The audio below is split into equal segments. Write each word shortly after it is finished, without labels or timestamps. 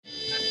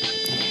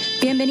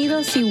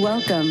Bienvenidos y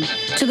welcome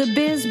to the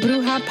Biz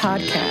Bruja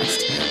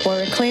podcast,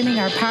 where we're claiming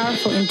our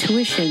powerful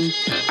intuition,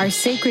 our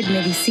sacred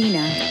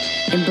medicina,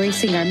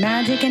 embracing our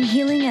magic and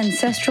healing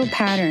ancestral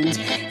patterns,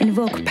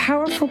 invoke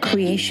powerful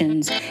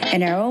creations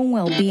in our own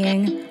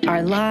well-being,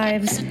 our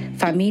lives,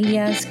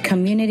 familias,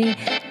 community,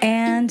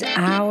 and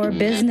our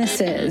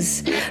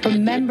businesses.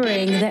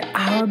 Remembering that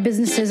our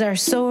businesses are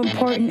so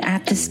important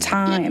at this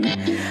time.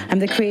 I'm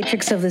the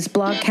creatrix of this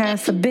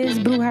blogcast, the Biz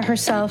Bruja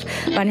herself,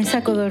 Vanessa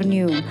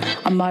Codorniu,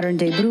 a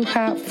modern-day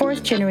bruja,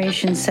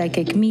 fourth-generation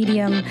psychic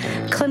medium,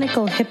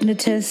 clinical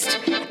hypnotist,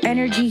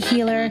 energy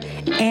healer,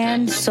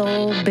 and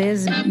soul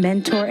biz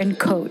mentor and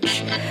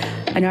coach.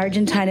 An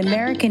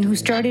Argentine-American who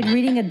started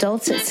reading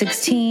adults at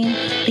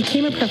 16,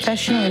 became a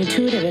professional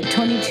intuitive at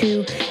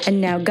 22,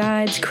 and now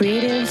guides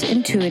creatives,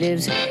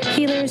 intuitives,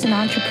 healers, and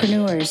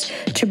entrepreneurs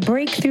to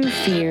break through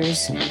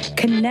fears,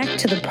 connect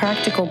to the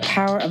practical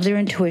power of their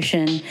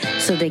intuition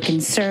so they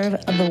can serve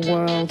the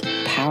world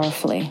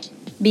powerfully.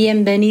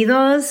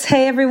 Bienvenidos.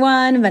 Hey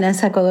everyone,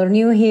 Vanessa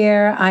Codorniu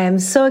here. I am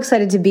so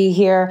excited to be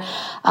here.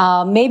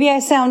 Maybe I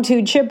sound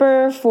too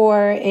chipper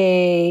for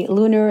a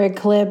lunar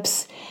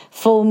eclipse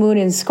full moon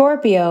in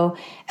Scorpio.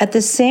 At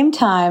the same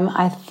time,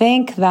 I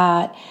think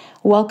that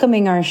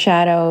welcoming our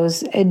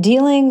shadows,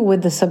 dealing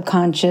with the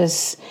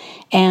subconscious,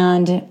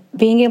 and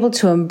being able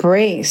to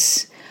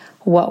embrace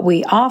what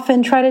we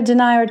often try to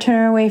deny or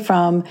turn away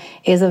from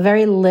is a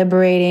very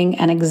liberating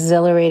and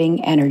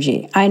exhilarating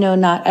energy. I know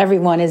not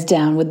everyone is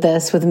down with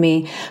this with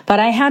me, but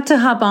I had to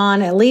hop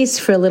on at least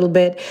for a little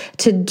bit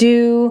to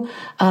do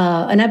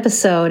an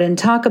episode and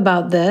talk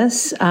about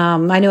this.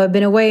 I know I've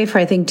been away for,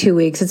 I think, 2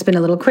 weeks. It's been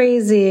a little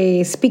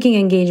crazy. Speaking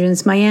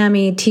engagements,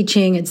 Miami,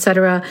 teaching,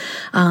 etc.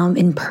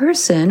 In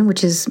person,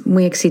 which is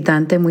muy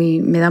excitante. Me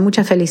da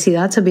mucha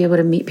felicidad to be able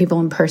to meet people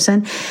in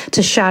person,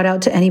 to shout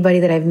out to anybody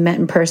that I've met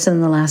in person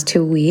in the last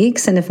 2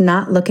 weeks. And if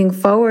not, looking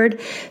forward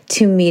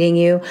to meeting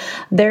you.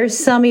 There's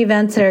some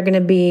events that are going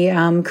to be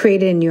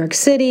created in New York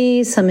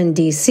City, some in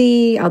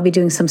DC. I'll be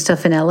doing some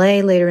stuff in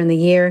LA later in the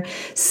year.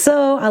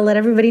 So I'll let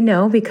everybody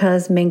know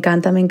because me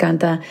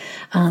encanta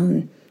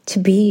to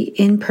be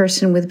in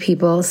person with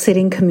people, sit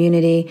in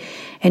community,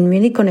 and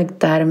really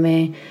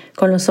conectarme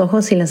con los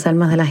ojos y las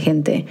almas de la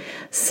gente.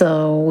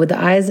 So with the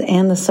eyes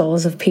and the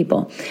souls of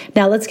people.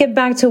 Now let's get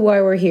back to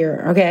why we're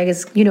here. Okay, I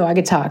guess, I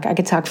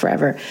could talk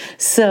forever.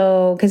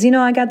 So, because,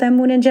 I got that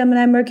moon in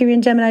Gemini, Mercury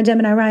in Gemini,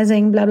 Gemini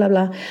rising, blah, blah,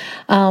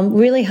 blah.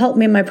 Really helped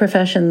me in my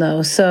profession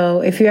though.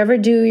 So if you ever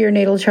do your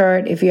natal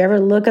chart, if you ever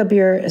look up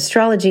your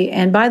astrology,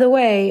 and by the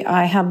way,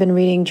 I have been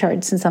reading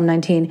charts since I'm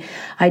 19.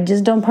 I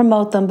just don't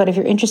promote them, but if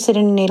you're interested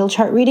in a natal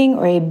chart reading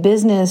or a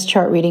business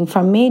chart reading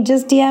from me,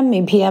 just DM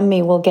me, PM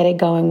me, we'll get it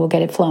going, we'll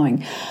get it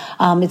flowing.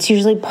 It's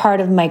usually part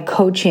of my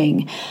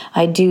coaching.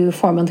 I do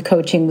 4-month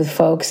coaching with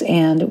folks,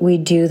 and we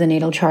do the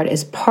natal chart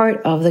as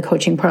part of the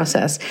coaching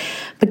process.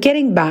 But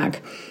getting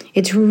back,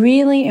 it's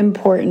really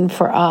important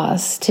for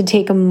us to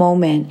take a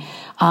moment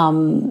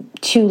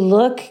to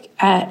look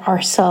at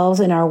ourselves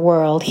and our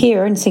world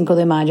here in Cinco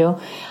de Mayo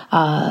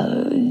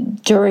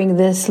during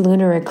this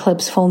lunar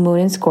eclipse full moon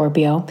in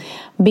Scorpio,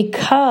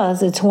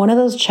 because it's one of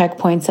those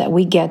checkpoints that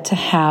we get to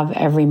have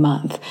every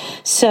month.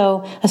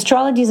 So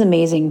astrology is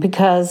amazing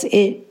because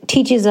it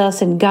teaches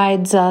us and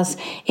guides us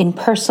in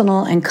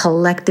personal and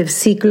collective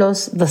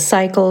ciclos, the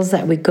cycles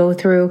that we go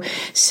through.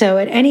 So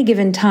at any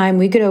given time,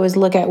 we could always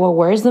look at, well,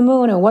 where's the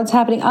moon and what's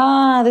happening?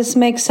 This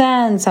makes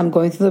sense. I'm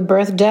going through the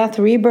birth, death,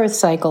 rebirth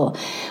cycle.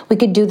 We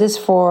could do this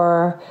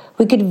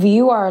we could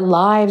view our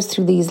lives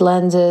through these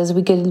lenses.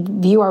 We could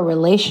view our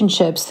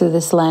relationships through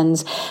this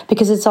lens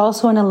because it's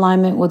also in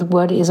alignment with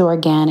what is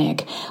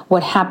organic,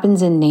 what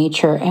happens in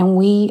nature. And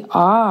we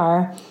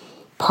are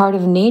part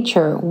of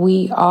nature.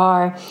 We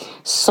are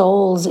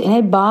souls in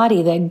a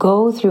body that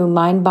go through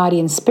mind, body,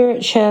 and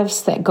spirit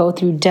shifts, that go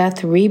through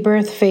death,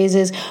 rebirth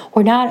phases.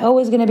 We're not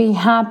always going to be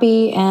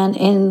happy, and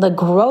in the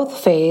growth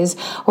phase,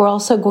 we're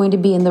also going to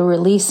be in the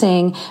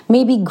releasing,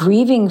 maybe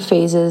grieving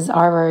phases of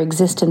our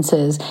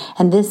existences.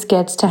 And this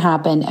gets to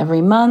happen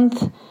every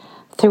month,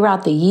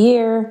 throughout the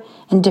year,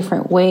 in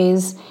different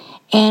ways.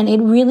 And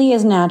it really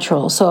is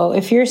natural. So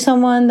if you're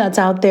someone that's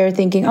out there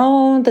thinking,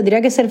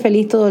 tendría que ser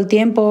feliz todo el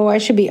tiempo, I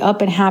should be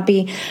up and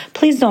happy,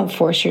 please don't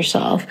force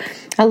yourself.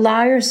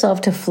 Allow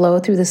yourself to flow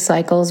through the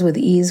cycles with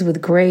ease,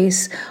 with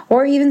grace,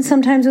 or even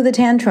sometimes with a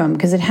tantrum,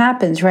 because it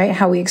happens, right?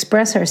 How we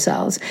express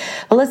ourselves.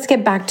 But let's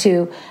get back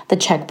to the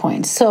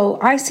checkpoints. So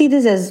I see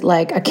this as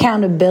like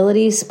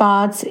accountability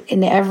spots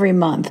in every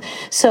month.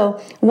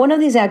 So one of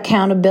these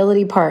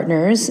accountability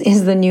partners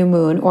is the new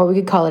moon, or we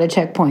could call it a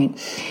checkpoint.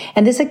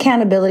 And this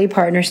accountability partner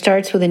partner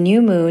starts with a new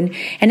moon.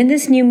 And in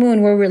this new moon,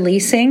 we're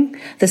releasing.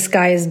 The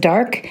sky is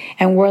dark.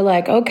 And we're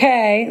like,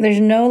 okay, there's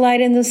no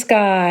light in the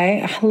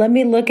sky. Let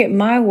me look at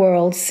my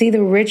world, see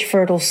the rich,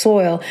 fertile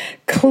soil,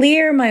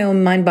 clear my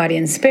own mind, body,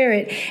 and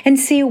spirit, and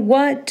see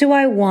what do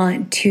I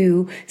want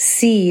to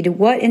seed?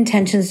 What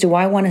intentions do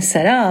I want to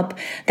set up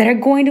that are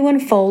going to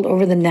unfold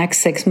over the next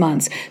 6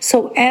 months?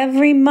 So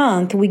every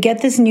month we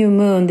get this new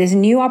moon, this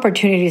new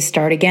opportunity to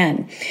start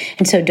again.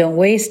 And so don't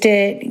waste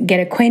it. Get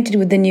acquainted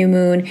with the new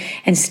moon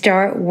and start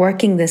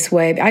working this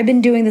way. I've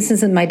been doing this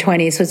since in my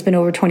 20s, so it's been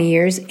over 20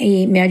 years.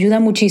 Y me ayuda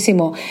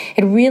muchísimo.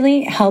 It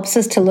really helps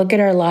us to look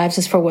at our lives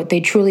as for what they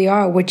truly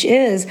are, which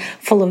is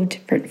full of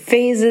different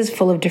phases,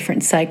 full of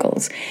different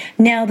cycles.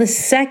 Now, the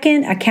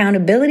second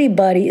accountability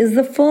buddy is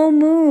the full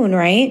moon,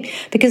 right?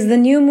 Because the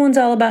new moon's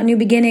all about new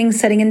beginnings,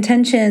 setting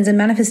intentions, and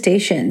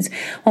manifestations.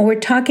 When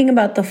we're talking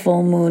about the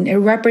full moon, it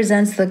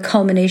represents the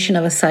culmination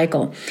of a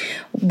cycle.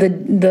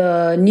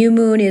 The new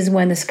moon is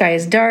when the sky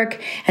is dark,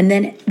 and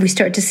then we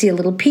start to see a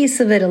little piece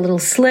of it, a little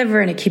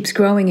sliver, and it keeps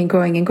growing and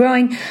growing and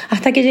growing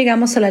hasta que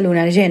llegamos a la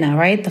luna llena,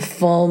 right? The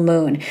full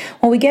moon.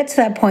 When we get to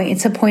that point,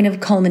 it's a point of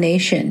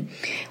culmination.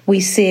 We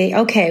see,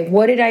 okay,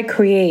 what did I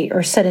create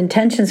or set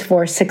intentions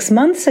for 6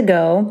 months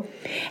ago,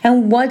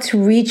 and what's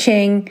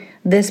reaching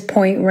this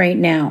point right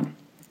now?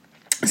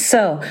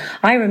 So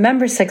I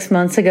remember 6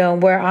 months ago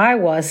where I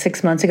was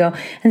 6 months ago.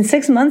 And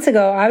 6 months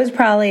ago, I was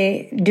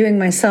probably doing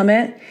my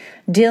summit,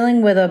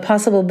 dealing with a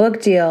possible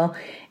book deal,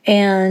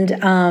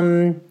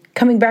 and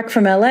coming back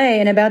from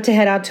LA and about to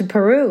head out to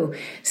Peru,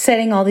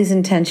 setting all these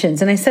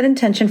intentions. And I set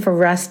intention for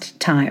rest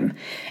time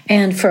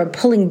and for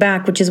pulling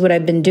back, which is what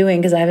I've been doing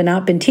because I have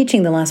not been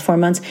teaching the last 4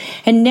 months.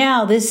 And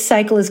now this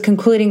cycle is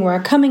concluding where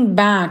I'm coming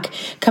back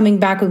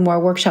with more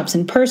workshops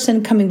in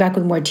person, coming back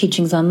with more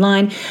teachings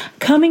online,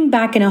 coming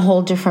back in a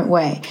whole different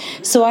way.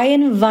 So I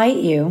invite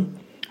you,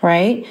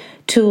 right,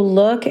 to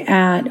look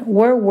at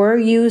where were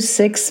you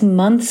 6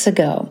 months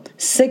ago?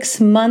 6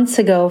 months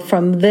ago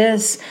from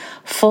this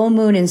full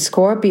moon in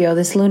Scorpio,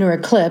 this lunar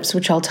eclipse,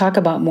 which I'll talk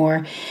about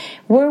more.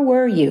 Where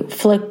were you?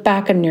 Flick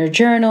back on your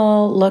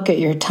journal, look at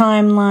your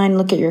timeline,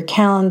 look at your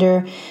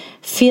calendar,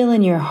 feel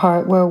in your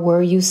heart, where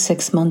were you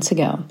 6 months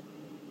ago?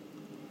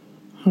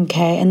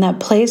 Okay, and that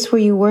place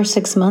where you were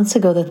 6 months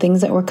ago, the things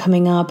that were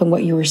coming up and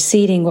what you were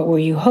seeding, what were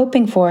you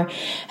hoping for?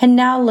 And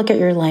now look at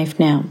your life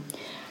now.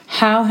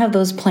 How have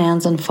those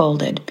plans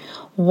unfolded?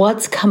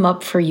 What's come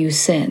up for you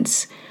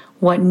since?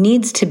 What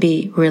needs to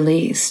be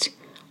released?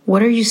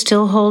 What are you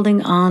still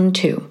holding on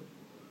to?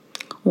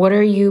 What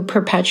are you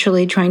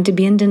perpetually trying to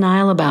be in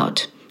denial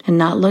about and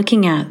not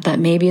looking at that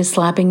maybe is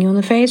slapping you in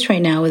the face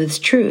right now with its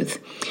truth?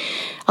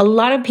 A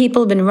lot of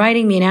people have been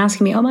writing me and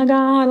asking me, oh my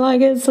God,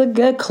 like it's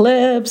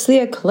the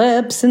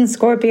eclipse in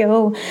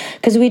Scorpio,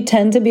 because we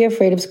tend to be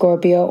afraid of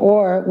Scorpio,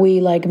 or we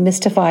like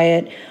mystify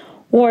it,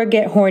 or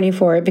get horny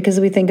for it because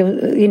we think of,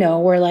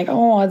 we're like,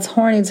 oh, it's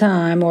horny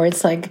time, or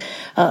it's like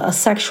a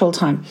sexual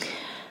time.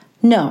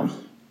 No,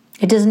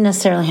 it doesn't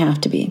necessarily have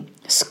to be.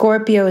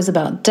 Scorpio is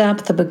about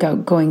depth,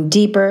 about going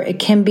deeper. It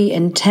can be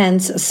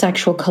intense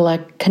sexual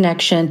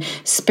connection,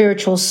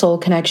 spiritual soul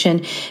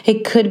connection.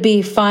 It could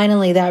be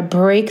finally that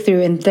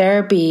breakthrough in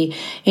therapy,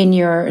 in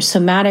your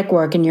somatic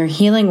work, in your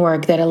healing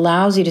work that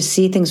allows you to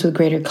see things with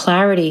greater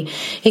clarity.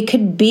 It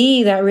could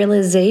be that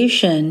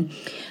realization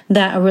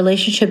that a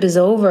relationship is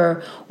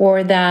over,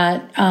 or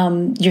that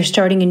you're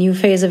starting a new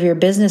phase of your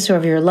business or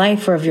of your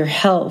life or of your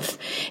health.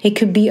 It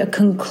could be a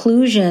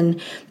conclusion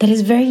that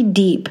is very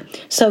deep.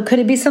 So could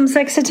it be some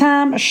sexy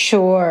time?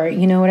 Sure.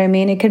 You know what I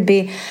mean? It could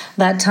be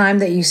that time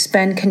that you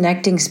spend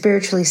connecting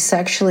spiritually,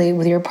 sexually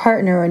with your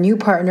partner or a new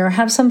partner,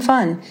 have some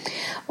fun.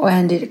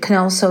 And it can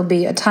also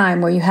be a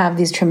time where you have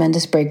these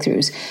tremendous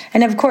breakthroughs.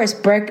 And of course,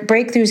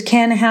 breakthroughs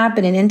can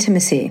happen in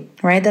intimacy,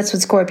 right? That's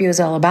what Scorpio is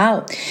all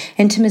about.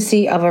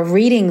 Intimacy of a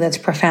reading that's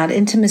profound,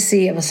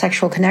 intimacy of a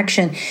sexual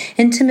connection,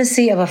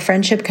 intimacy of a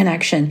friendship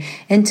connection,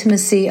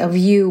 intimacy of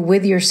you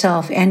with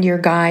yourself and your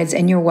guides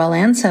and your well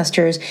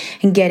ancestors,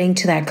 and getting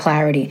to that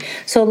clarity.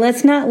 So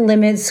let's not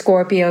limit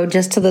Scorpio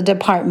just to the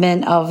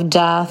department of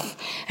death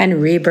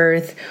and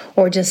rebirth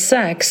or just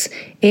sex.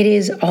 It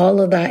is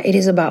all of that. It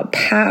is about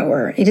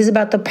power. It is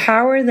about the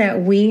power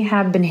that we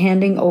have been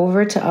handing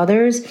over to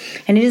others,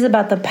 and it is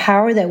about the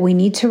power that we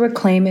need to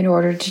reclaim in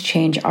order to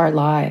change our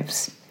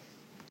lives.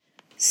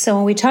 So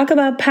when we talk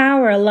about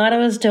power, a lot of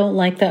us don't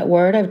like that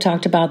word. I've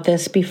talked about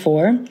this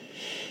before,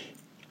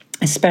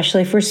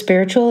 especially for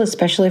spiritual,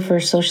 especially for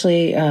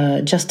socially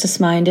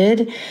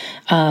justice-minded.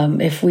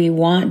 If we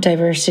want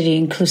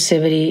diversity,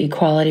 inclusivity,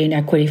 equality, and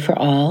equity for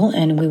all,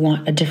 and we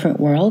want a different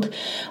world,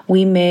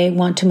 we may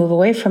want to move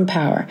away from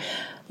power.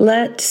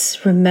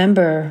 Let's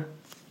remember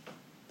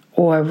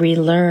or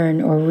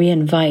relearn or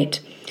reinvite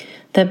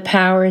that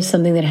power is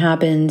something that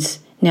happens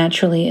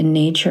naturally in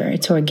nature.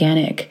 It's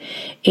organic.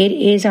 It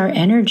is our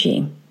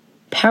energy.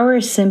 Power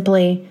is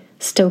simply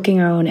stoking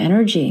our own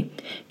energy,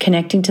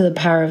 connecting to the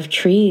power of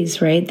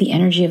trees, right? The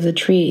energy of the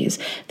trees,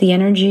 the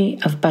energy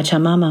of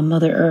Pachamama,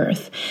 Mother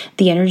Earth,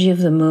 the energy of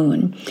the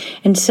moon.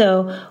 And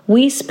so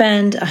we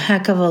spend a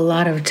heck of a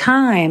lot of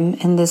time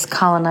in this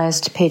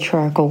colonized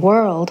patriarchal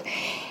world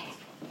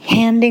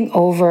handing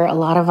over a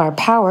lot of our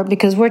power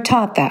because we're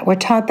taught that. We're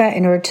taught that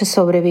in order to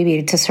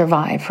sobrevivir, to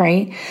survive,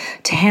 right?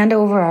 To hand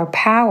over our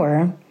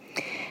power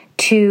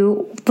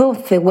to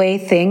both the way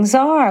things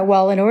are.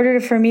 Well, in order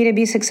for me to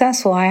be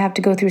successful, I have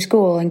to go through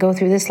school and go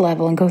through this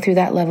level and go through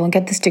that level and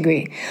get this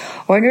degree.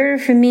 Or in order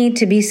for me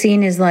to be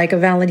seen as like a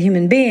valid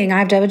human being, I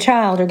have to have a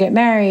child or get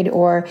married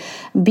or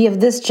be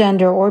of this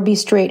gender or be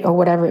straight or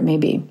whatever it may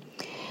be.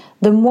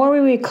 The more we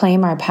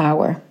reclaim our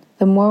power,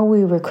 the more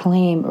we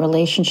reclaim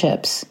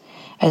relationships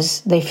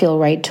as they feel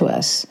right to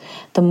us,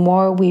 the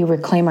more we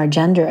reclaim our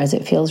gender as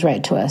it feels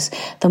right to us,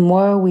 the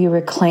more we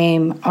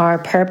reclaim our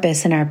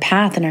purpose and our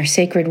path and our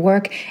sacred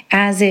work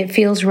as it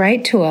feels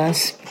right to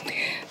us,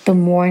 the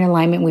more in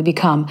alignment we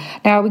become.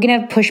 Now, are we going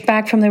to have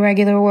pushback from the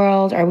regular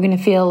world? Are we going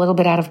to feel a little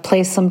bit out of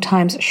place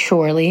sometimes?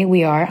 Surely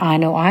we are. I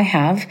know I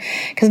have.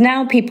 Because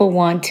now people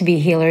want to be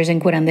healers and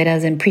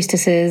curanderas and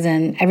priestesses,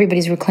 and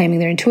everybody's reclaiming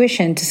their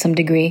intuition to some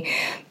degree.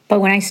 But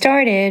when I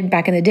started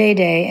back in the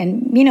day,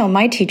 and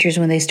my teachers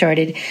when they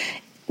started,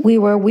 we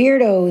were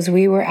weirdos,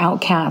 we were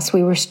outcasts,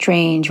 we were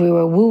strange, we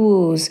were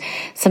woo-woos.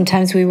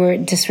 Sometimes we were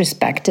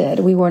disrespected.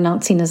 We were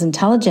not seen as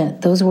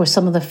intelligent. Those were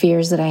some of the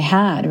fears that I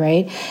had,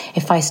 right?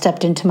 If I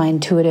stepped into my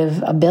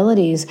intuitive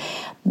abilities,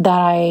 that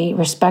I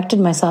respected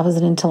myself as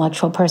an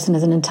intellectual person,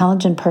 as an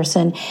intelligent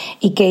person.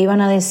 Y que iban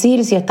a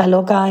decir si esta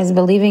loca is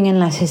believing in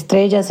las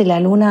estrellas y la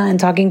luna and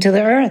talking to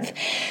the earth.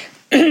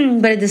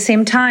 But at the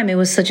same time, it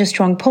was such a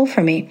strong pull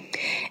for me.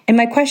 And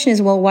my question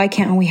is, well, why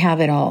can't we have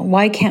it all?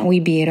 Why can't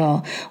we be it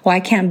all? Why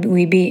can't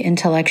we be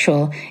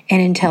intellectual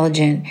and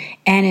intelligent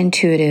and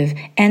intuitive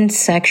and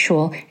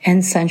sexual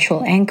and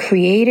sensual and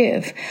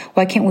creative?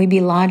 Why can't we be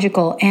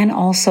logical and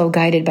also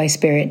guided by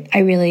spirit? I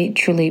really,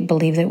 truly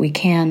believe that we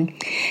can.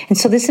 And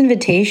so this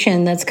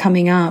invitation that's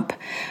coming up,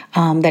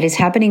 that is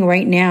happening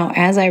right now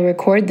as I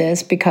record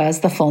this,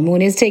 because the full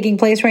moon is taking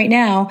place right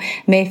now,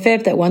 May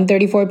 5th at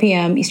 1:34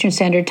 p.m. Eastern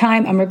Standard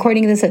Time. I'm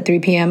recording this at 3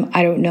 p.m.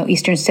 I don't know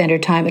Eastern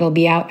Standard Time. It'll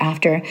be out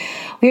after.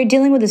 We are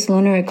dealing with this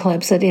lunar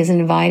eclipse that is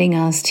inviting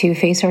us to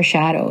face our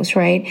shadows,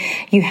 right?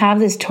 You have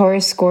this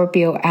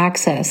Taurus-Scorpio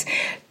axis.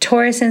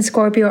 Taurus and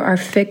Scorpio are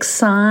fixed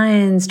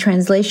signs.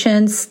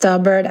 Translation,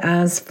 stubborn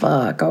as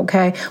fuck,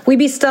 okay? We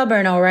be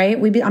stubborn, all right?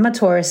 I'm a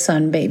Taurus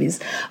sun,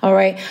 babies, all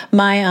right?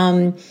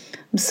 My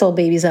soul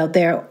babies out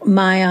there.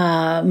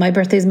 My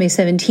birthday is May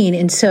 17.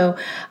 And so,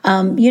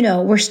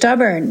 we're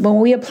stubborn.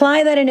 When we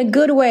apply that in a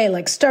good way,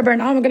 like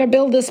stubborn, I'm going to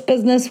build this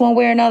business one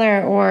way or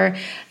another, or,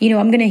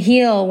 I'm going to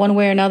heal one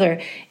way or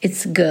another,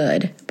 it's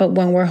good. But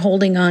when we're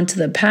holding on to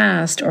the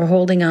past or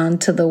holding on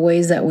to the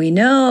ways that we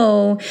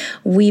know,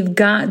 we've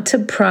got to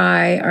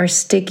pry our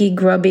sticky,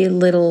 grubby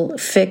little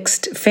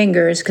fixed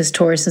fingers, because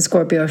Taurus and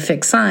Scorpio are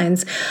fixed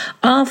signs,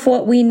 off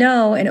what we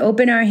know and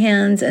open our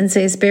hands and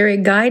say,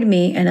 Spirit, guide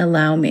me and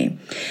allow me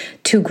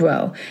to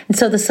grow. And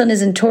so the sun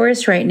is in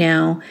Taurus right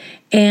now,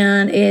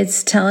 and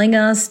it's telling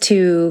us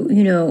to,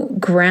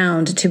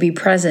 ground, to be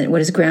present. What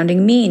does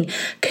grounding mean?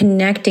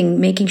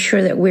 Connecting, making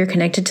sure that we're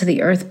connected to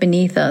the earth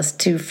beneath us,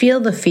 to feel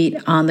the feet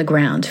on the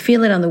ground,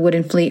 feel it on the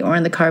wooden fleet or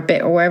on the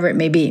carpet or wherever it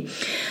may be,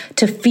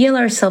 to feel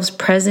ourselves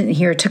present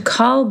here, to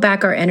call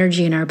back our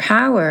energy and our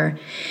power.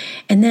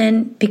 And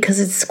then because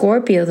it's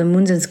Scorpio, the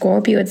moon's in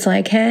Scorpio, it's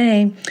like,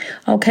 hey,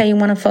 okay, you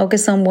want to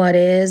focus on what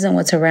is and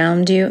what's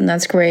around you, and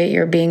that's great.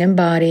 You're being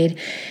embodied.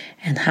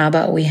 And how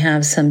about we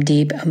have some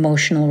deep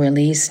emotional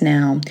release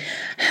now?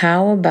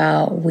 How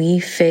about we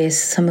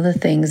face some of the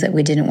things that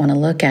we didn't want to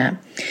look at?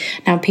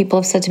 Now, people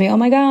have said to me, oh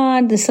my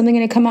God, there's something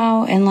going to come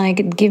out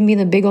and give me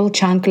the big old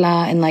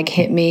chancla and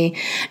hit me,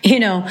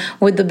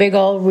 with the big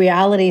old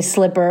reality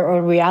slipper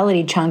or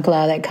reality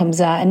chancla that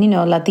comes out. And,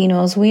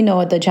 Latinos, we know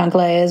what the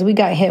chancla is. We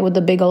got hit with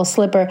the big old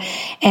slipper,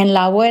 and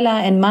la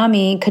abuela and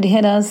mommy could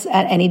hit us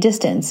at any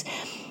distance.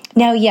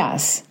 Now,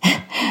 yes,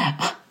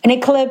 an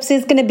eclipse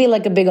is going to be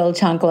like a big old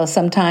chancla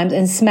sometimes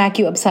and smack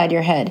you upside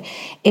your head.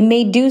 It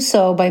may do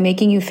so by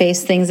making you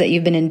face things that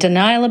you've been in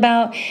denial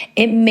about.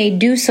 It may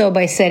do so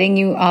by setting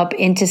you up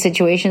into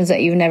situations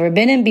that you've never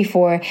been in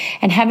before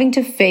and having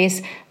to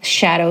face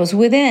shadows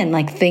within,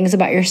 like things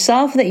about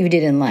yourself that you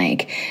didn't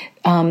like.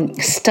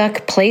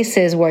 Stuck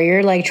places where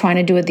you're trying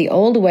to do it the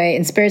old way,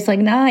 and Spirit's like,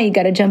 nah, you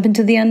got to jump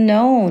into the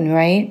unknown,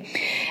 right?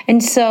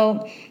 And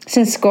so,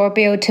 since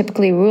Scorpio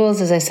typically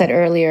rules, as I said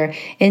earlier,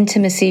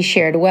 intimacy,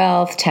 shared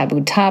wealth,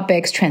 taboo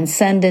topics,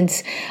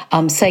 transcendence,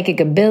 psychic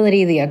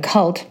ability, the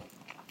occult,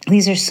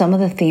 these are some of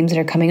the themes that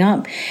are coming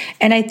up.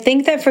 And I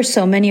think that for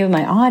so many of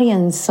my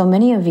audience, so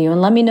many of you,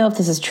 and let me know if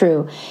this is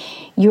true,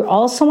 you're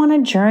also on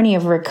a journey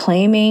of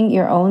reclaiming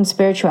your own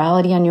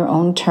spirituality on your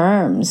own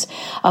terms,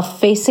 of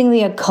facing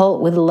the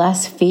occult with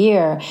less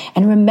fear,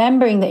 and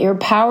remembering that you're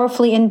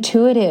powerfully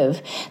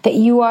intuitive, that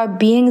you are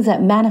beings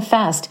that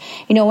manifest.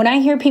 When I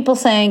hear people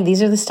saying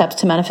these are the steps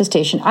to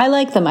manifestation, I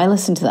like them. I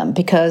listen to them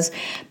because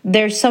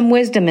there's some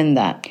wisdom in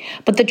that.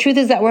 But the truth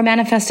is that we're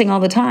manifesting all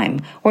the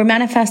time. We're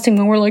manifesting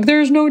when we're like,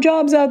 there's no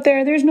jobs out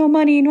there, there's no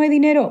money, no hay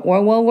dinero.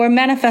 Well, we're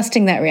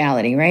manifesting that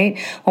reality, right?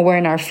 When we're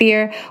in our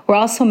fear, we're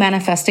also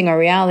manifesting our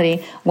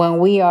reality when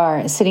we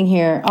are sitting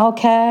here,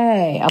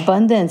 okay,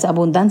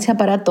 abundancia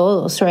para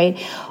todos, right?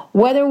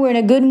 Whether we're in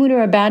a good mood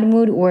or a bad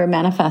mood, we're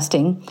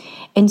manifesting.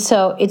 And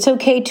so it's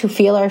okay to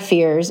feel our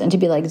fears and to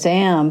be like,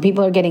 damn,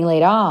 people are getting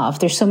laid off.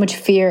 There's so much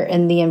fear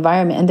in the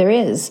environment. And there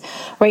is.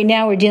 Right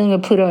now, we're dealing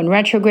with Pluto in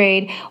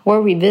retrograde.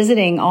 We're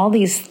revisiting all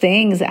these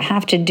things that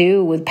have to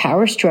do with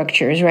power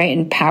structures, right?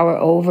 And power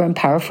over and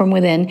power from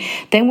within.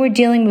 Then we're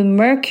dealing with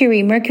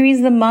Mercury. Mercury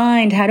is the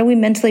mind. How do we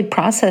mentally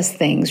process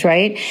things,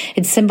 right?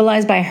 It's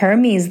symbolized by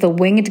Hermes, the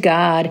winged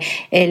god,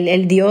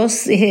 el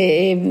dios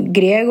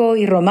griego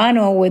y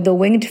romano with the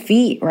winged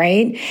feet,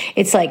 right?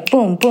 It's like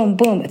boom, boom,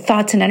 boom,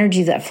 thoughts and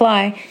energies that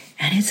fly,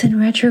 and it's in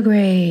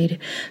retrograde.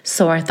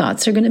 So our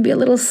thoughts are going to be a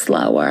little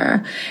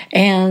slower,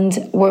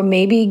 and we're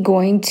maybe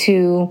going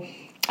to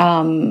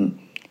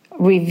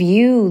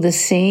review the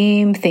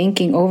same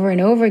thinking over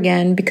and over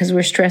again because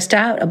we're stressed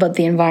out about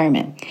the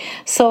environment.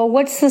 So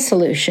what's the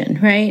solution,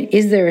 right?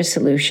 Is there a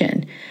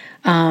solution?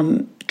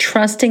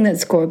 Trusting that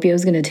Scorpio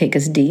is going to take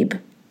us deep,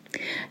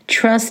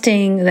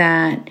 trusting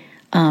that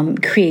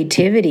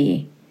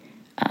creativity,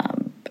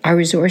 our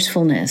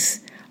resourcefulness,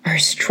 our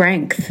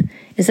strength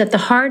is at the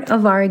heart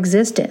of our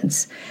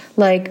existence.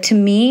 Like, to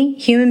me,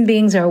 human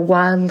beings are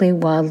wildly,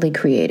 wildly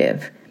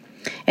creative.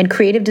 And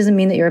creative doesn't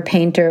mean that you're a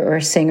painter or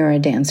a singer or a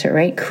dancer,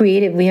 right?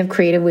 We have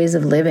creative ways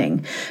of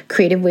living,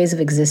 creative ways of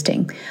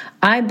existing.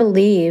 I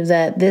believe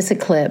that this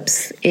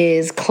eclipse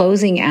is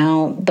closing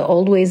out the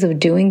old ways of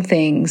doing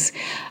things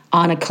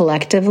on a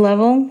collective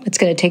level. It's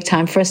going to take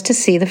time for us to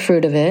see the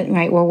fruit of it,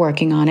 right? We're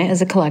working on it as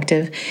a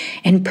collective.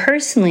 And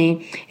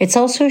personally, it's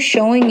also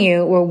showing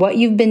you where what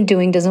you've been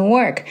doing doesn't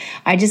work.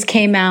 I just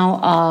came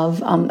out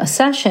of a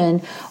session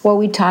where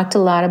we talked a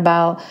lot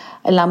about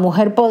La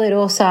Mujer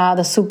Poderosa,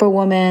 the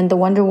Superwoman, the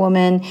Wonder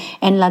Woman,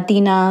 and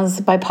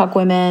Latinas, BIPOC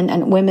women,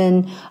 and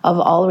women of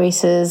all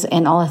races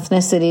and all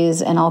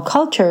ethnicities and all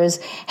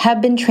cultures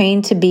have been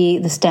trained to be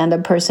the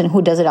stand-up person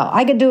who does it all.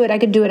 I could do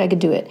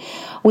it.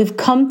 We've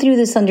come through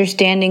this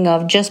understanding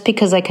of just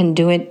because I can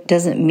do it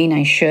doesn't mean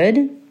I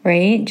should,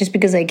 right? Just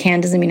because I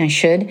can doesn't mean I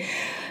should.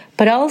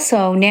 But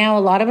also now a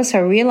lot of us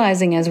are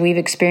realizing as we've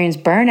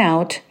experienced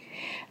burnout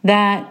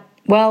that,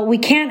 well, we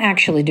can't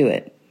actually do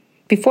it.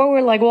 Before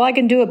we're like, well, I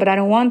can do it, but I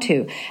don't want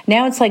to.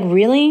 Now it's like,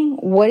 really?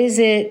 What is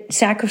it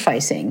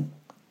sacrificing?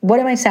 What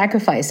am I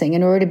sacrificing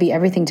in order to be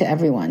everything to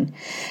everyone?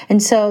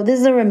 And so this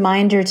is a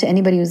reminder to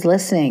anybody who's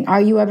listening. Are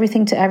you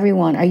everything to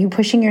everyone? Are you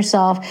pushing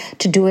yourself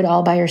to do it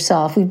all by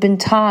yourself? We've been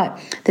taught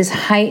this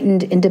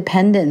heightened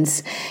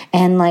independence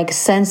and like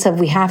sense of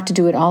we have to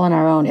do it all on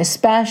our own,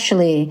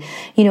 especially,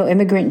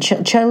 immigrant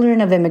children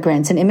of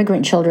immigrants and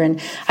immigrant children.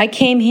 I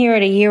came here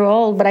at a year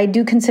old, but I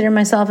do consider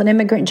myself an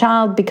immigrant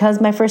child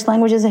because my first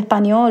language is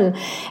Espanol.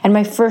 And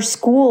my first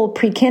school,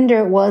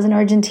 pre-kinder, was in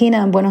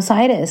Argentina, in Buenos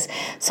Aires.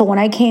 So when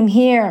I came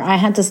here, I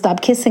had to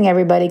stop kissing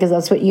everybody because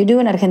that's what you do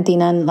in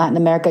Argentina and Latin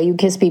America. You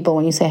kiss people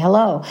when you say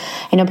hello.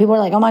 People are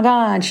like, oh my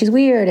God, she's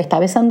weird. Está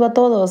besando a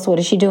todos. What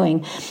is she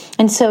doing?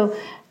 And so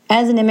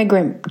as an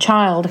immigrant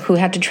child who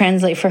had to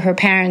translate for her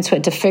parents, who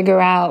had to figure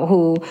out,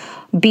 who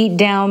beat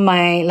down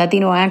my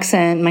Latino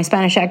accent, my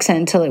Spanish accent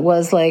until it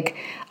was like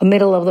a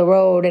middle of the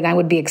road and I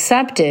would be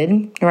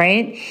accepted,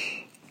 right?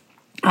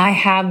 I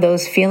have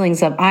those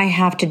feelings of I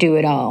have to do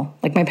it all.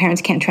 Like my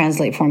parents can't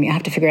translate for me. I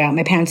have to figure it out.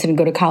 My parents didn't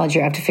go to college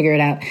here. I have to figure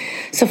it out.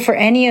 So for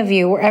any of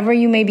you, wherever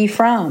you may be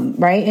from,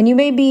 right? And you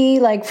may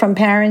be like from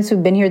parents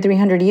who've been here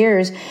 300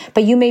 years,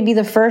 but you may be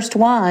the first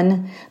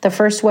one, the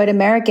first white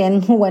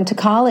American who went to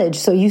college.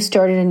 So you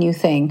started a new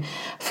thing.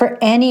 For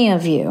any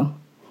of you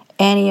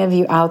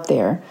out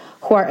there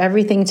who are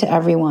everything to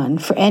everyone,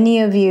 for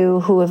any of you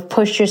who have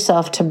pushed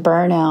yourself to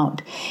burnout,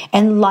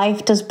 and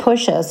life does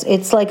push us.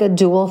 It's like a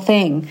dual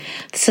thing.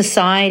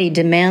 Society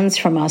demands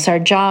from us, our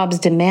jobs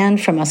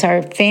demand from us,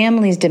 our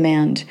families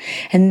demand,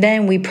 and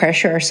then we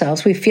pressure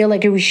ourselves. We feel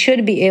like we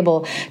should be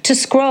able to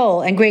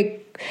scroll and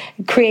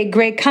create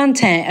great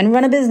content and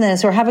run a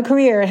business or have a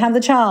career and have the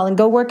child and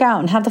go work out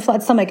and have the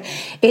flat stomach.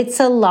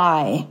 It's a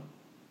lie.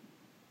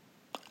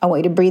 I want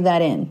you to breathe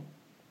that in.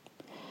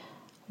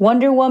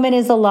 Wonder Woman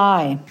is a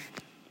lie.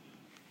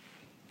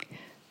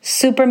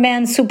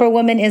 Superman,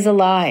 Superwoman is a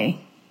lie.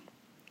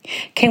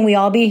 Can we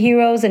all be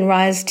heroes and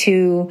rise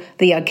to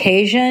the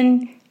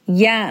occasion?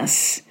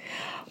 Yes.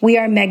 We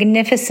are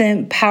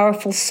magnificent,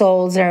 powerful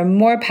souls that are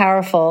more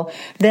powerful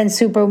than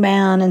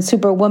Superman and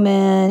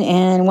Superwoman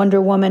and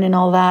Wonder Woman and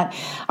all that.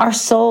 Our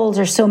souls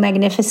are so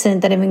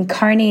magnificent that have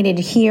incarnated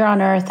here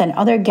on Earth and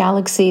other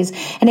galaxies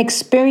and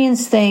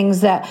experienced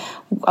things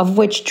of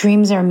which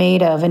dreams are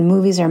made of and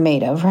movies are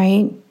made of,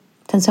 right?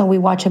 Then so we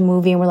watch a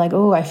movie and we're like,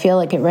 oh, I feel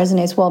like it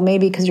resonates. Well,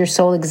 maybe because your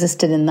soul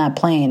existed in that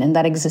plane, in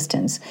that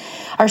existence.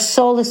 Our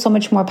soul is so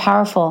much more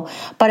powerful.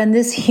 But in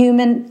this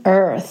human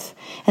earth,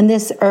 in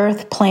this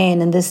earth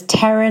plane, in this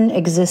Terran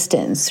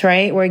existence,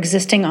 right? We're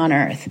existing on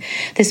earth.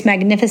 This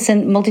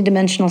magnificent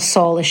multidimensional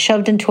soul is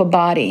shoved into a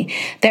body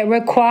that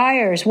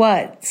requires,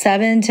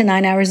 7 to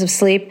 9 hours of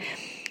sleep?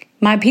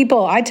 My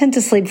people, I tend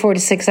to sleep 4 to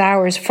 6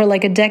 hours for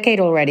like a decade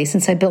already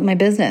since I built my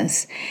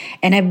business.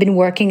 And I've been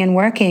working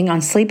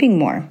on sleeping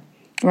more,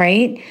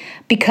 right?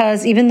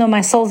 Because even though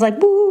my soul's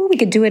like, woo, we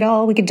could do it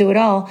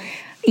all.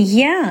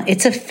 Yeah,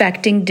 it's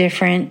affecting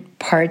different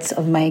parts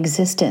of my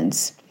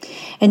existence.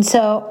 And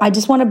so I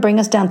just want to bring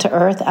us down to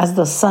earth as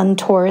the sun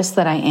Taurus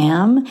that I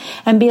am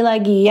and be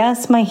like,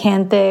 yes, my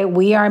gente,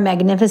 we are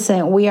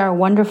magnificent. We are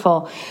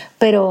wonderful.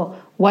 Pero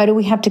why do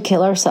we have to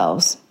kill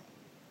ourselves?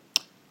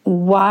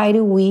 Why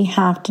do we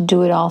have to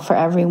do it all for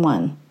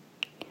everyone?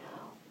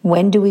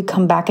 When do we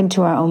come back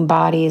into our own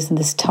bodies in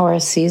this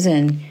Taurus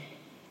season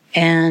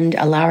and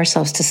allow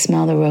ourselves to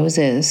smell the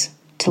roses,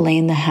 to lay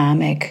in the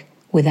hammock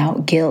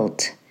without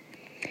guilt,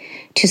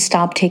 to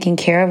stop taking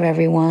care of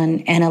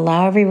everyone and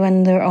allow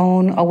everyone their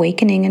own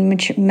awakening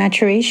and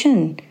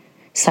maturation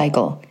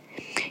cycle?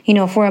 You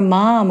know, if we're a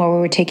mom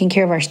or we're taking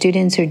care of our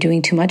students or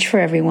doing too much for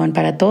everyone,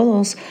 para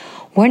todos,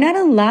 we're not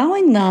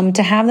allowing them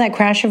to have that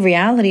crash of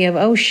reality of,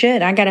 oh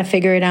shit, I got to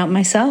figure it out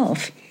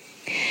myself.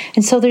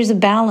 And so there's a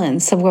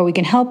balance of where we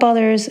can help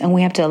others and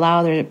we have to allow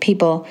other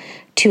people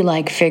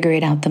to figure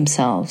it out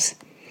themselves.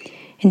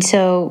 And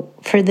so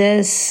for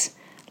this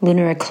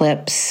lunar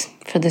eclipse,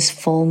 for this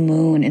full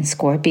moon in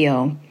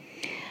Scorpio,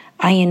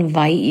 I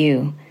invite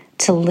you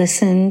to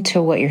listen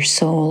to what your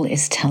soul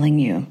is telling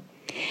you.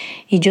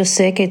 Y yo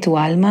sé que tu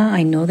alma,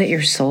 I know that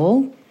your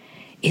soul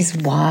is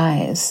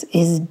wise,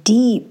 is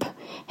deep,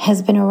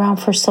 has been around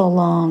for so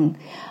long.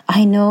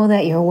 I know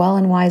that your well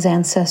and wise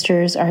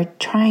ancestors are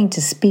trying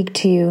to speak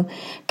to you,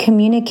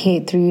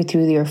 communicate through you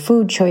through your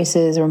food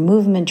choices or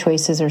movement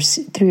choices or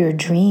through your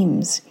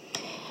dreams.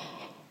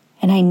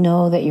 And I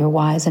know that your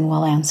wise and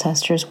well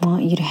ancestors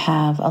want you to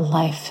have a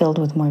life filled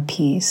with more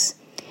peace.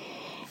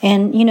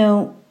 And,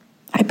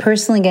 I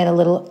personally get a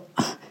little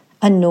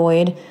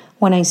annoyed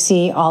when I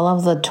see all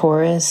of the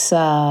Taurus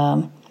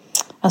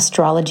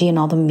astrology and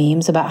all the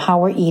memes about how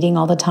we're eating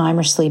all the time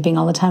or sleeping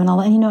all the time and all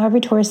that. And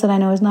every Taurus that I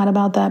know is not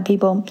about that,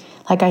 people.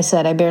 Like I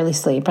said, I barely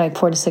sleep, 4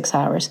 to 6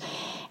 hours.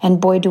 And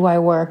boy, do I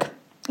work.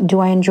 Do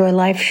I enjoy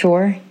life?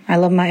 Sure. I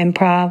love my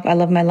improv. I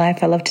love my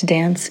life. I love to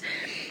dance.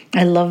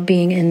 I love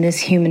being in this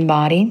human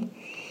body.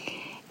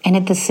 And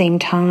at the same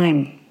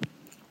time,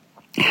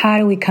 how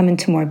do we come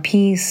into more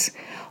peace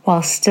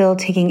while still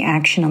taking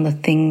action on the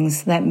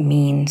things that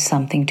mean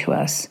something to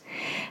us?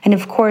 And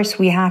of course,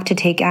 we have to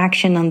take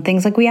action on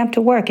things like we have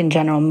to work in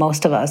general,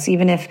 most of us.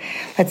 Even if,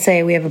 let's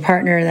say, we have a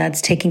partner that's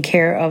taking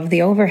care of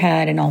the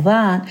overhead and all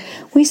that,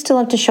 we still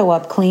have to show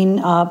up, clean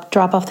up,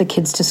 drop off the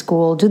kids to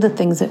school, do the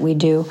things that we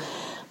do.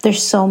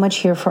 There's so much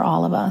here for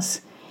all of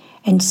us.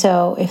 And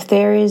so if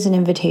there is an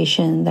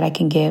invitation that I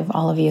can give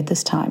all of you at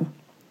this time,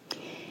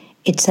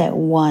 it's that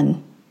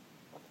 1,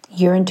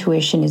 your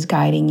intuition is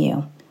guiding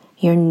you.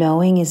 Your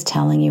knowing is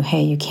telling you,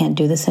 hey, you can't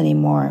do this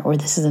anymore, or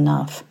this is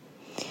enough.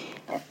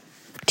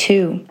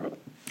 2,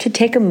 to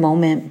take a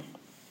moment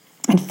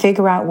and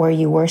figure out where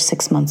you were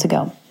 6 months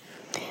ago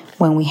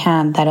when we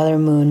had that other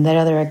moon, that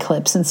other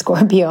eclipse in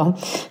Scorpio.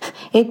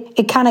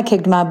 It kind of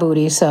kicked my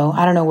booty, so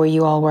I don't know where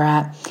you all were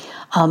at.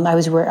 I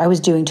was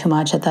doing too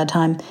much at that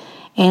time,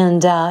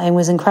 and it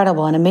was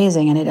incredible and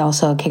amazing, and it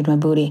also kicked my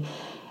booty.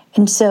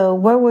 And so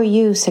where were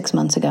you 6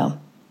 months ago?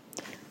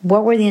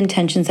 What were the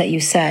intentions that you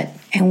set,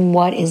 and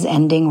what is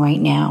ending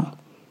right now?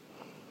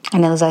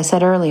 And as I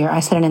said earlier,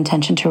 I set an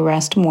intention to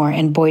rest more,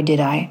 and boy, did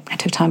I. I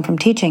took time from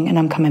teaching, and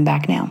I'm coming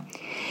back now.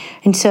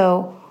 And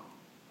so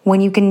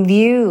when you can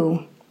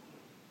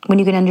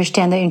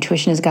understand that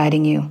intuition is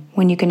guiding you,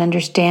 when you can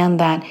understand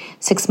that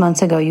 6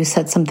 months ago you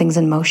set some things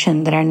in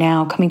motion that are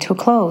now coming to a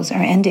close, or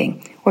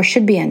ending, or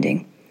should be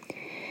ending,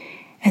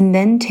 and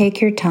then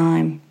take your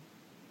time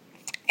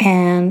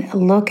and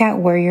look at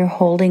where you're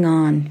holding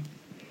on.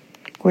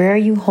 Where are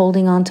you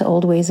holding on to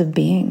old ways of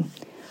being?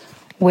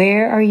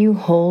 Where are you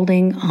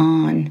holding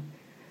on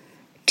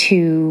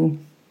to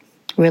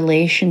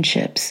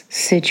relationships,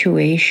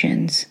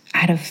 situations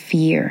out of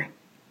fear,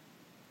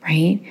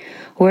 right?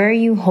 Where are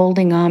you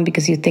holding on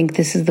because you think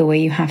this is the way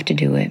you have to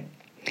do it?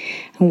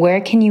 And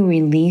where can you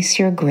release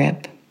your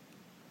grip?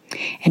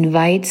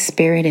 Invite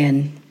spirit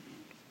in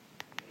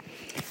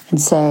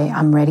and say,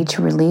 I'm ready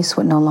to release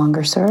what no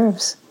longer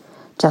serves.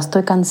 Ya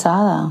estoy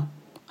cansada.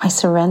 I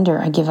surrender,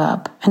 I give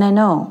up. And I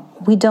know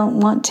we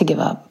don't want to give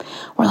up.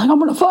 We're like, I'm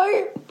going to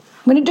fight.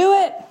 I'm going to do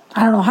it.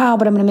 I don't know how,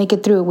 but I'm going to make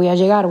it through. Voy a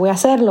llegar. Voy a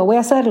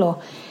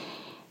hacerlo.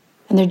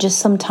 And there are just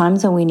some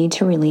times that we need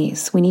to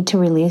release. We need to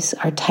release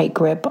our tight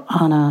grip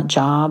on a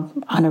job,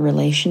 on a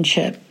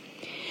relationship.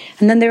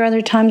 And then there are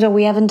other times that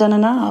we haven't done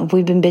enough.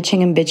 We've been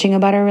bitching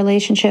about our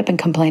relationship and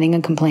complaining,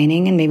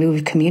 and maybe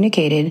we've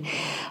communicated,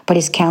 but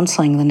is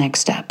counseling the next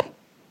step,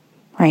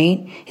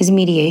 right? Is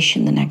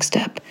mediation the next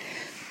step?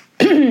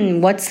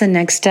 What's the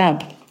next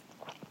step?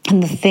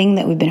 And the thing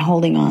that we've been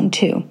holding on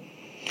to,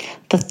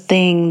 the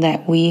thing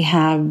that we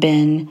have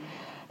been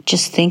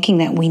just thinking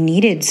that we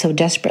needed so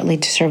desperately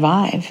to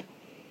survive.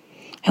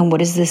 And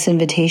what is this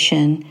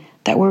invitation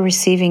that we're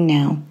receiving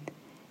now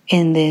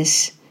in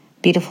this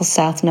beautiful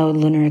South Node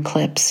lunar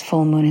eclipse,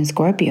 full moon in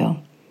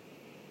Scorpio?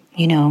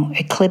 You know,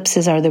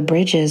 eclipses are the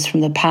bridges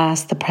from the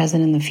past, the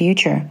present, and the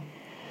future.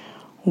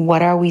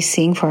 What are we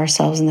seeing for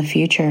ourselves in the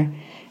future?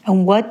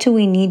 And what do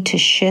we need to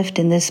shift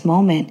in this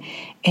moment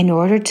in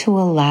order to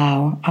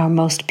allow our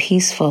most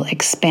peaceful,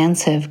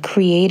 expansive,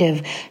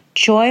 creative,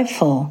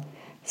 joyful,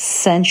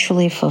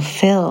 sensually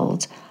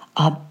fulfilled,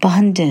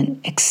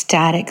 abundant,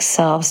 ecstatic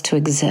selves to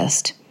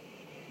exist?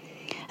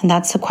 And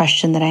that's the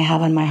question that I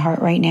have on my heart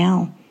right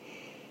now.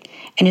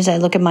 And as I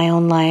look at my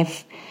own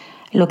life,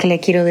 lo que le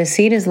quiero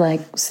decir is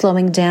like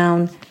slowing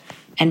down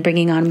and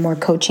bringing on more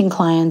coaching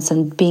clients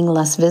and being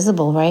less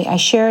visible, right?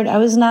 I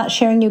was not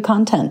sharing new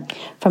content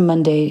from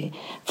January.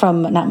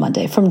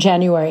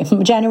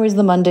 January is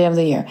the Monday of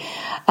the year.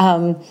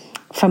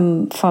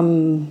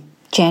 From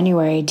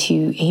January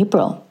to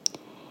April.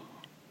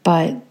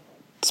 But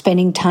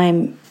spending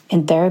time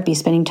in therapy,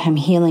 spending time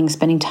healing,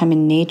 spending time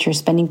in nature,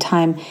 spending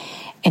time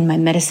in my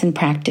medicine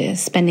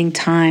practice, spending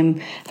time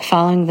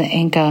following the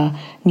Inca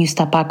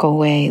Newstapaco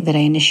way that I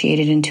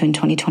initiated into in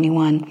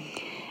 2021,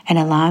 and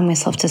allowing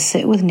myself to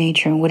sit with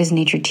nature and what is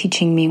nature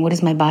teaching me, what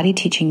is my body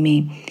teaching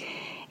me,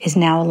 is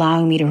now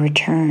allowing me to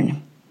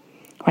return,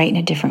 right, in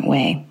a different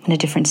way, in a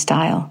different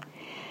style.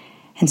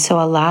 And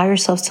so allow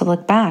yourselves to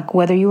look back,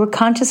 whether you were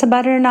conscious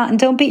about it or not. And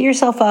don't beat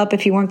yourself up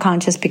if you weren't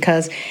conscious,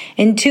 because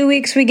in 2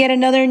 weeks we get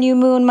another new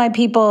moon, my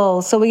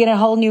people. So we get a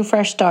whole new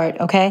fresh start,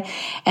 okay?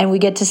 And we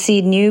get to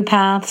see new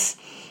paths.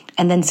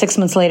 And then 6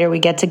 months later, we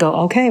get to go,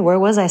 okay, where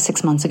was I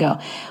 6 months ago?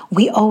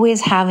 We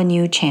always have a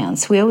new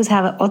chance. We always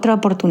have otra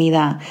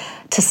oportunidad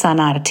to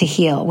sanar, to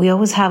heal. We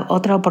always have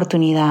otra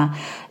oportunidad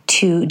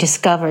to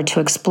discover, to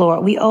explore.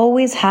 We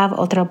always have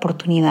otra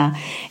oportunidad.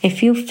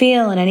 If you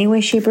feel in any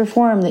way, shape, or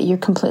form that you're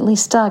completely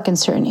stuck in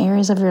certain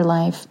areas of your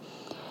life,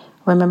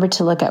 remember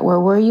to look at where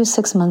were you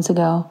 6 months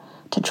ago,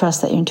 to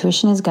trust that your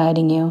intuition is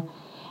guiding you,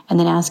 and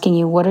then asking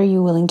you, what are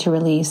you willing to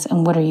release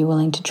and what are you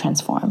willing to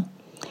transform?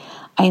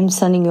 I am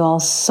sending you all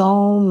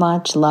so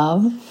much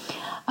love.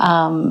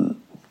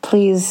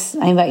 Please,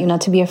 I invite you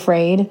not to be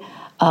afraid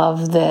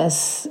of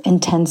this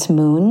intense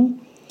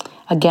moon.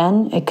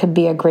 Again, it could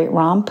be a great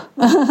romp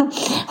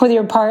with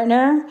your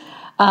partner.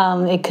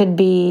 It could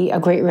be a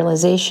great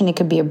realization. It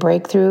could be a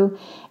breakthrough.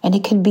 And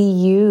it could be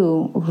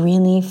you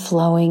really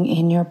flowing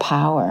in your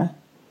power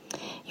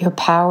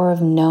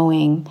of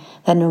knowing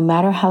that no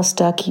matter how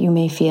stuck you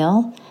may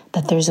feel,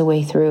 that there's a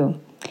way through,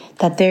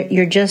 that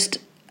you're just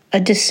a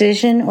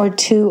decision or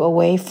two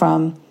away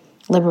from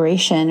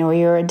liberation, or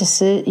you're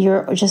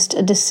just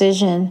a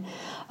decision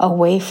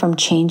away from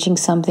changing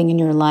something in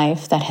your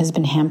life that has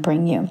been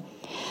hampering you.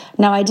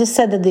 Now, I just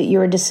said that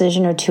you're a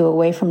decision or two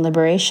away from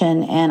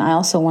liberation, and I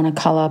also want to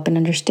call up and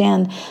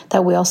understand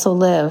that we also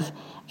live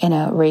in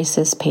a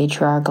racist,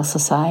 patriarchal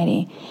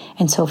society.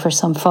 And so for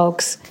some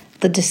folks,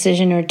 the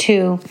decision or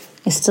two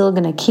is still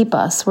going to keep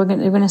us. We're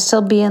going to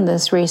still be in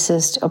this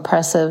racist,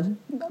 oppressive,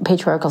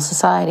 patriarchal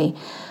society.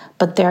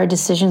 But there are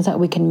decisions that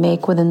we can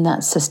make within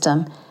that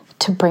system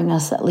to bring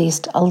us at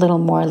least a little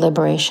more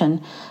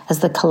liberation as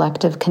the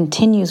collective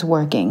continues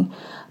working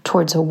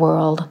towards a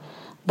world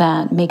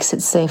that makes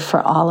it safe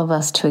for all of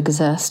us to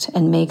exist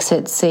and makes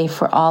it safe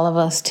for all of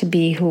us to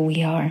be who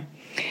we are,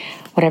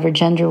 whatever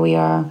gender we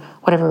are,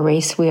 whatever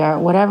race we are,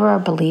 whatever our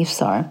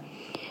beliefs are.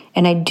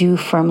 And I do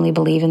firmly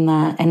believe in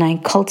that, and I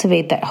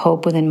cultivate that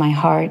hope within my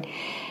heart,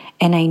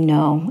 and I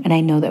know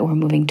that we're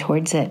moving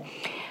towards it.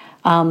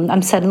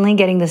 I'm suddenly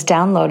getting this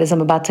download as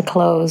I'm about to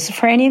close.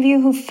 For any of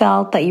you who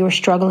felt that you were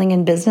struggling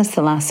in business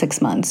the last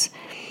 6 months,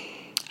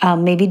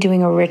 maybe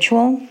doing a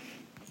ritual,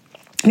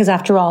 because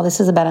after all, this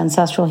is about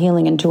ancestral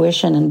healing,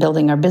 intuition, and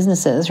building our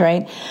businesses,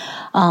 right?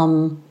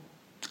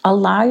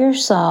 Allow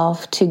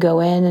yourself to go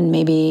in and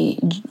maybe,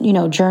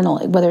 journal,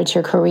 whether it's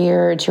your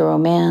career, it's your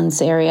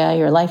romance area,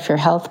 your life, your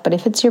health, but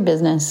if it's your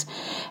business,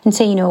 and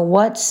say,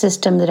 what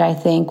system did I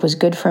think was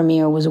good for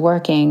me or was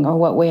working, or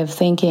what way of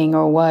thinking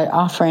or what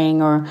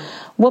offering or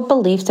what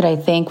belief did I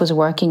think was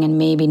working and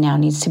maybe now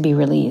needs to be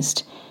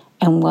released,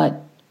 and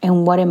what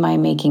am I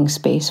making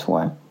space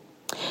for?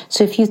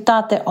 So if you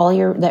thought that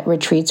that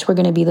retreats were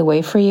going to be the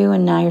way for you,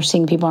 and now you're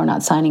seeing people are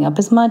not signing up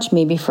as much,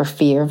 maybe for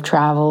fear of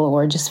travel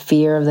or just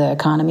fear of the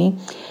economy,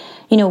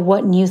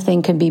 what new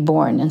thing could be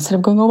born? Instead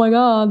of going, oh my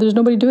God, there's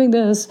nobody doing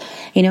this,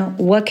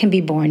 what can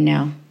be born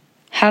now?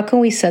 How can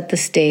we set the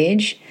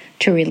stage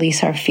to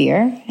release our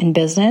fear in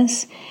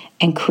business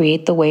and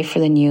create the way for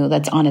the new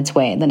that's on its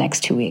way in the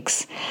next 2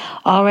 weeks?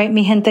 All right,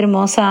 mi gente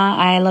hermosa,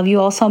 I love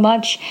you all so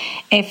much.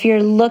 If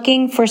you're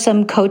looking for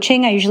some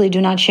coaching, I usually do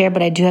not share,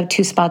 but I do have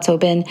 2 spots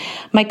open.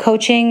 My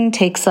coaching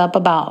takes up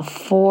about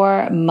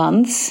 4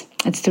 months.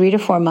 It's 3 to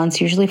 4 months,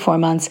 usually 4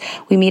 months.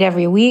 We meet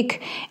every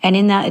week, and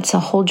in that, it's a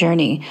whole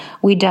journey.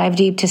 We dive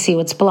deep to see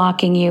what's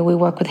blocking you. We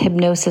work with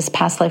hypnosis,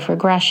 past life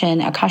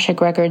regression,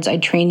 Akashic records. I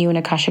train you in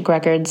Akashic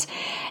records,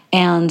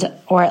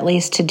 or at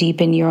least to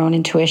deepen your own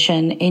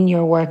intuition in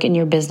your work, in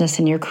your business,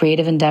 in your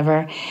creative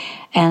endeavor.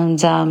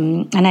 And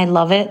I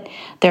love it.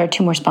 There are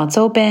 2 more spots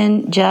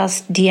open.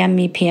 Just DM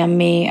me, PM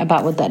me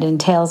about what that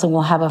entails, and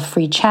we'll have a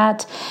free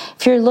chat.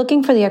 If you're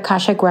looking for the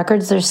Akashic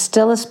records, there's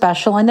still a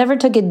special. I never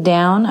took it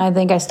down. I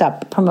think I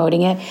stopped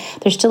promoting it.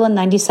 There's still a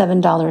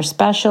 $97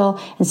 special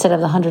instead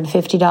of the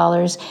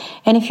 $150.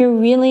 And if you're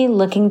really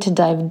looking to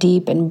dive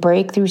deep and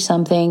break through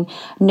something,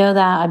 know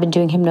that I've been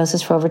doing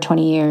hypnosis for over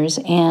 20 years,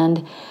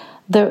 and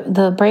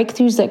the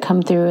breakthroughs that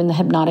come through in the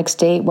hypnotic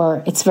state,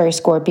 where it's very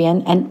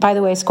Scorpion. And by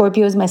the way,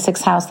 Scorpio is my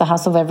 6th house, the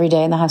house of every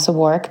day and the house of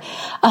work.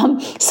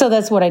 So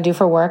that's what I do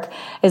for work,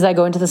 is I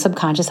go into the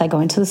subconscious, I go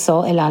into the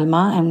soul, el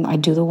alma, and I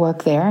do the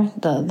work there,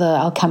 the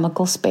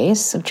alchemical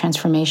space of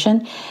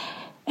transformation.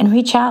 And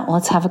reach out.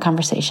 Let's have a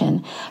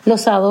conversation.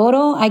 Los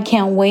adoro. I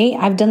can't wait.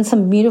 I've done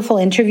some beautiful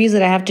interviews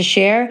that I have to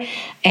share.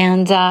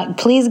 And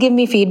please give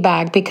me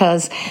feedback,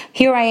 because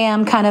here I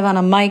am kind of on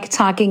a mic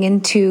talking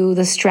into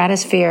the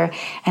stratosphere.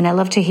 And I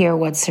love to hear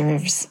what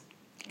serves.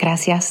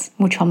 Gracias.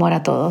 Mucho amor a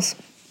todos.